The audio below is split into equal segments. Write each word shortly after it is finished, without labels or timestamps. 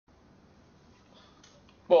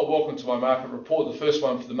Well, welcome to my market report, the first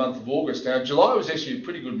one for the month of August. Now, July was actually a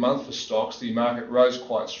pretty good month for stocks. The market rose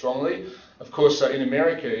quite strongly. Of course, in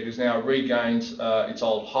America, it has now regained its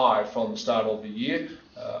old high from the start of the year.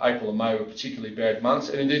 April and May were particularly bad months,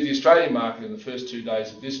 and indeed the Australian market in the first 2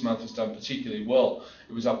 days of this month has done particularly well.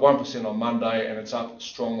 It was up 1% on Monday, and it's up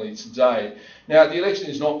strongly today. Now, the election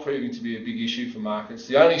is not proving to be a big issue for markets.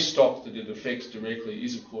 The only stock that it affects directly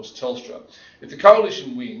is, of course, Telstra. If the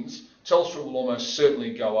coalition wins, Telstra will almost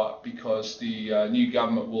certainly go up because the new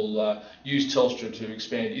government will use Telstra to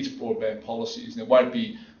expand its broadband policies, and it won't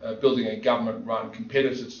be building a government-run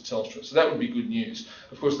competitor to Telstra. So that would be good news.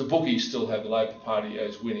 Of course, the bookies still have the Labor Party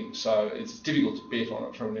as winning, so it's difficult to bet on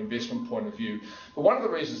it from an investment point of view. But one of the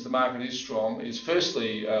reasons the market is strong is,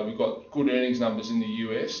 firstly, we've got good earnings numbers in the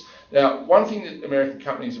US. Now, one thing that American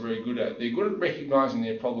companies are very good at, they're good at recognising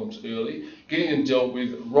their problems early, getting them dealt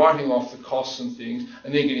with, writing off the costs and things,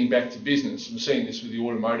 and then getting back to business. We're seeing this with the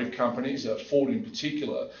automotive companies. Ford in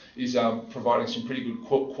particular is providing some pretty good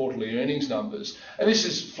quarterly earnings numbers. And this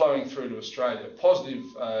is flowing through to Australia. Positive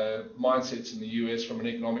mindsets in the US from an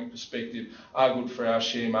economic perspective are good for our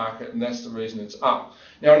share market, and that's the reason it's up.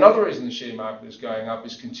 Now, another reason the share market is going up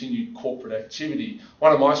is continued corporate activity.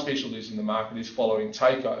 One of my specialties in the market is following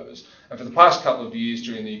takeovers. And for the past couple of years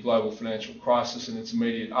during the global financial crisis and its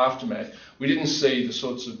immediate aftermath, we didn't see the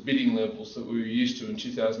sorts of bidding levels that we were used to in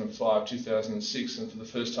 2005, 2006 and for the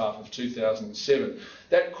first half of 2007.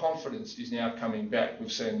 That confidence is now coming back.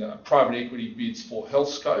 We've seen private equity bids for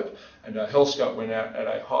HealthScope, and HealthScope went out at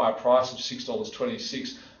a higher price of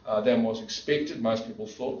 $6.26 than was expected. Most people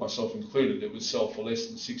thought, myself included, it would sell for less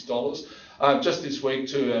than $6. Just this week,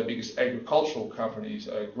 two of our biggest agricultural companies,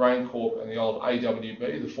 GrainCorp and the old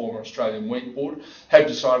AWB, the former Australian Wheat Board, have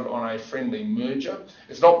decided on a friendly merger.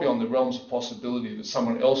 It's not beyond the realms of possibility that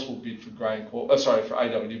someone else will bid for for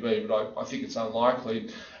AWB, but I think it's unlikely.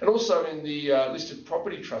 And also in the listed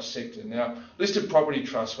property trust sector. Now, listed property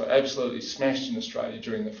trusts were absolutely smashed in Australia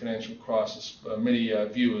during the financial crisis. Many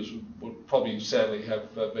viewers would probably sadly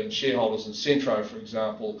have been shareholders in Centro, for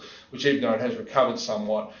example, which, even though it has recovered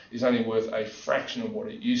somewhat, is only worth a fraction of what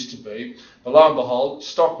it used to be. But lo and behold,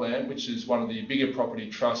 Stockland, which is one of the bigger property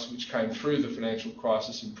trusts which came through the financial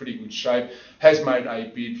crisis in pretty good shape, has made a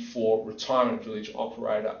bid for retirement village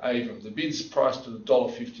operator Avon. The bid's priced at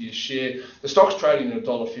 $1.50 a share. The stock's trading at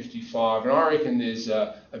 $1.55, and I reckon there's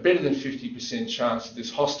a better than 50% chance that this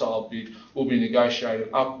hostile bid will be negotiated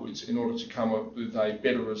upwards in order to come up with a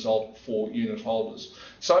better result for unit holders.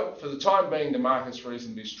 So, for the time being, the market's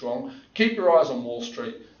reasonably strong. Keep your eyes on Wall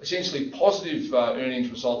Street. Essentially, positive earnings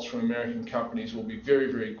results from American companies will be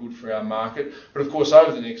very, very good for our market. But of course,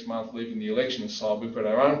 over the next month, leaving the election aside, we've got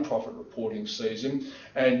our own profit reporting season.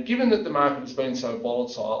 And given that the market has been so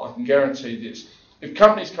volatile, I can guarantee this. If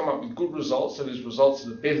companies come up with good results, that is, results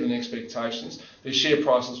that are better than expectations, their share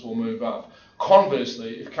prices will move up.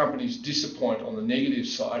 Conversely, if companies disappoint on the negative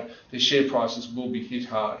side, their share prices will be hit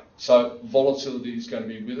hard. So volatility is going to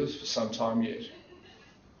be with us for some time yet.